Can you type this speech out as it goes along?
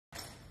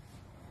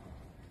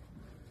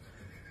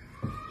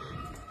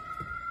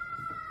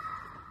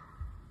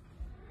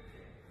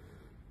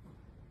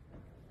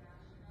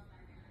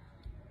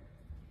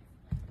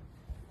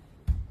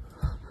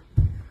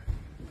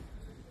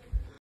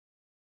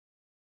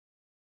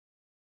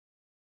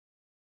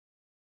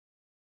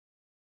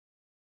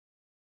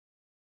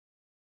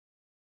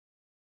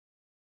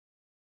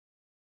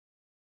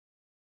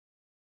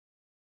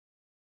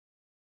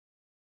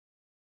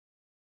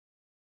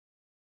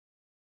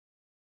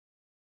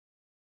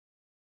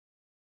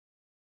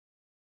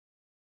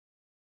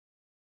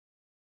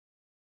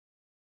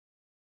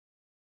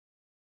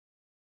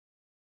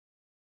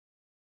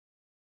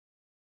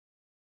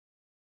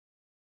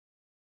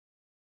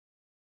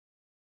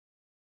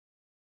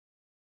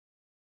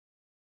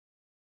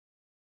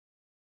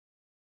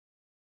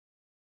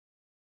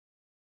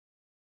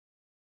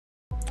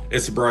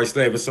It's Bryce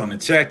Davis on the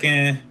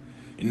check-in.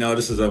 You know,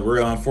 this is a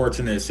real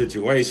unfortunate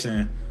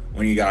situation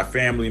when you got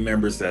family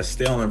members that's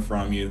stealing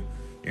from you.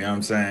 You know what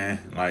I'm saying?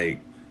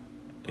 Like,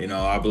 you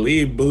know, I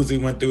believe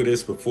Boosie went through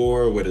this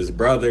before with his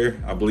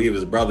brother. I believe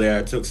his brother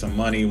had took some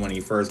money when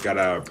he first got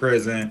out of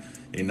prison.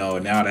 You know,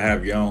 now to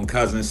have your own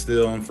cousin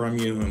stealing from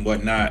you and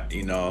whatnot,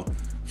 you know,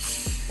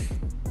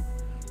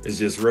 it's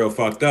just real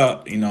fucked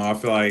up. You know, I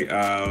feel like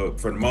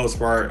for the most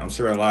part, I'm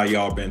sure a lot of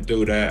y'all been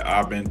through that.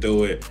 I've been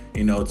through it,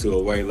 you know, to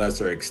a way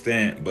lesser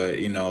extent. But,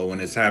 you know,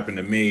 when it's happened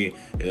to me,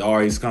 it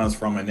always comes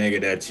from a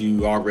nigga that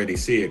you already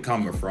see it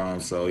coming from.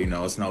 So, you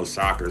know, it's no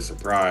shock or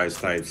surprise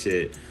type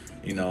shit.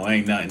 You know,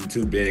 ain't nothing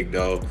too big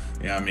though.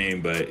 You know what I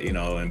mean? But, you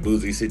know, in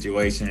Boosie's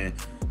situation,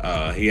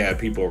 he had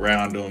people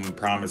around him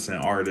promising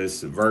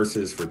artists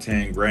verses for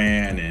 10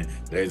 grand, and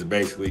they's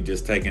basically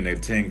just taking the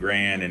 10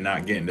 grand and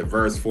not getting the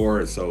verse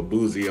for it. So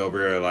Boosie over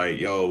there like,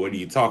 yo, what are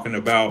you talking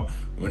about?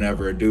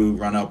 Whenever a dude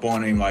run up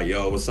on him like,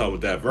 yo, what's up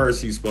with that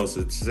verse you supposed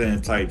to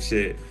send type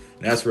shit.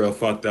 And that's real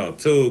fucked up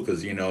too,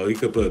 because, you know, he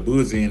could put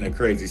Boosie in a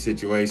crazy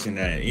situation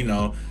that, you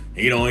know,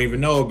 he don't even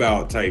know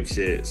about type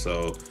shit.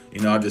 So, you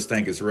know, I just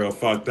think it's real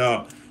fucked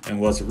up. And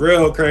what's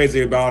real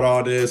crazy about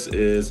all this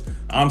is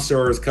I'm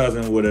sure his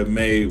cousin would have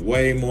made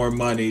way more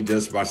money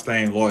just by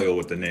staying loyal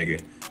with the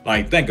nigga.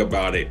 Like, think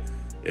about it.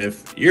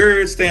 If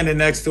you're standing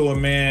next to a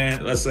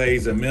man, let's say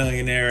he's a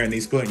millionaire and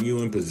he's putting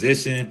you in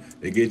position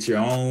to get your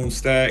own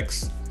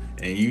stacks,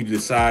 and you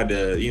decide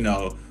to, you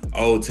know,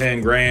 owe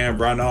 10 grand,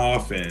 run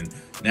off, and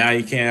now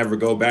you can't ever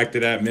go back to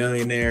that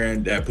millionaire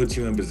and that puts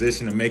you in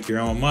position to make your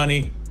own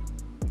money.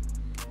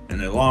 In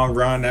the long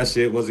run, that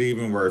shit wasn't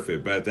even worth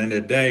it. But at the end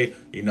of the day,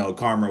 you know,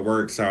 karma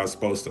works how it's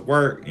supposed to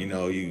work. You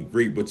know, you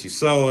reap what you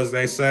sow, as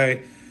they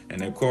say.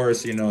 And of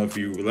course, you know, if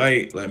you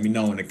relate, let me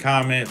know in the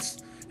comments.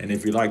 And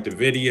if you like the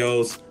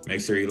videos,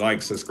 make sure you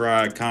like,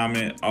 subscribe,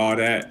 comment, all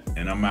that.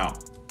 And I'm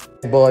out.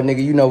 Boy,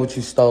 nigga, you know what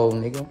you stole,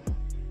 nigga.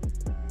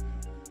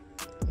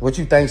 What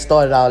you think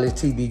started all this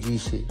TBG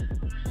shit?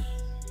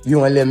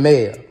 You and Lil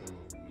Mel.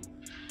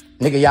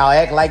 Nigga, y'all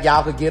act like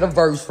y'all could get a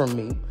verse from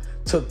me.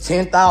 Took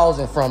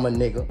 10,000 from a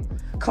nigga.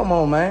 Come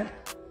on, man.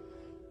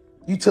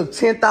 You took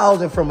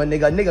 10,000 from a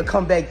nigga. A nigga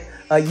come back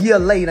a year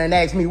later and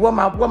ask me, what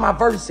my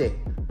verse at?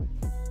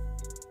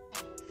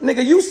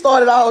 Nigga, you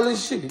started all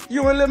this shit.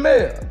 You and Lil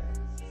Mel.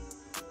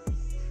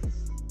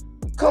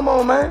 Come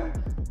on,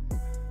 man.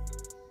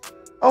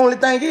 Only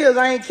thing is,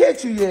 I ain't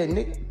catch you yet,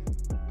 nigga.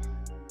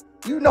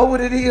 You know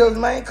what it is,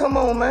 man. Come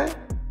on, man.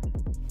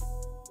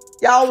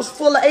 Y'all was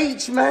full of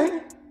H,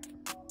 man.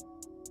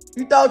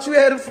 You thought you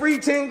had a free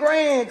 10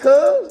 grand,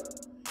 cuz.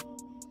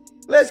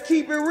 Let's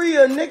keep it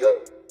real, nigga.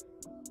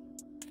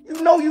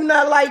 You know you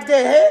not like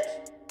that,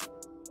 Hatch.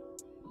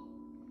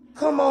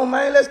 Come on,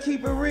 man. Let's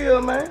keep it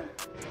real, man.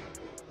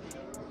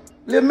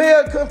 Lil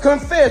Mel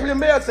confess. Lil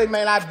Mel say,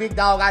 man, I big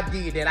dog, I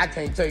did that. I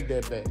can't take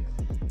that back.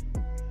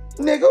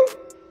 Nigga.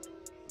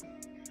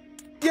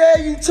 Yeah,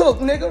 you took,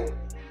 nigga.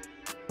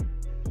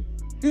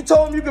 You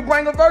told him you could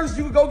bring a verse,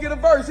 you could go get a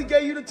verse. He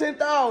gave you the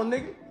 10,000,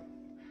 nigga.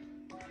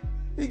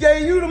 He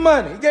gave you the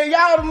money. He gave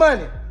y'all the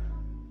money.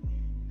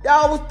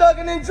 Y'all was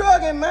thugging and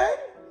drugging, man.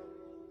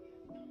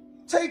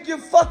 Take your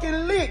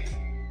fucking lick.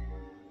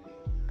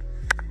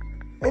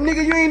 And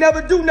nigga, you ain't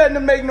never do nothing to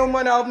make no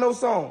money off no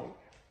song.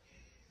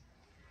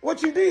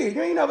 What you did?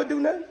 You ain't never do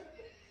nothing.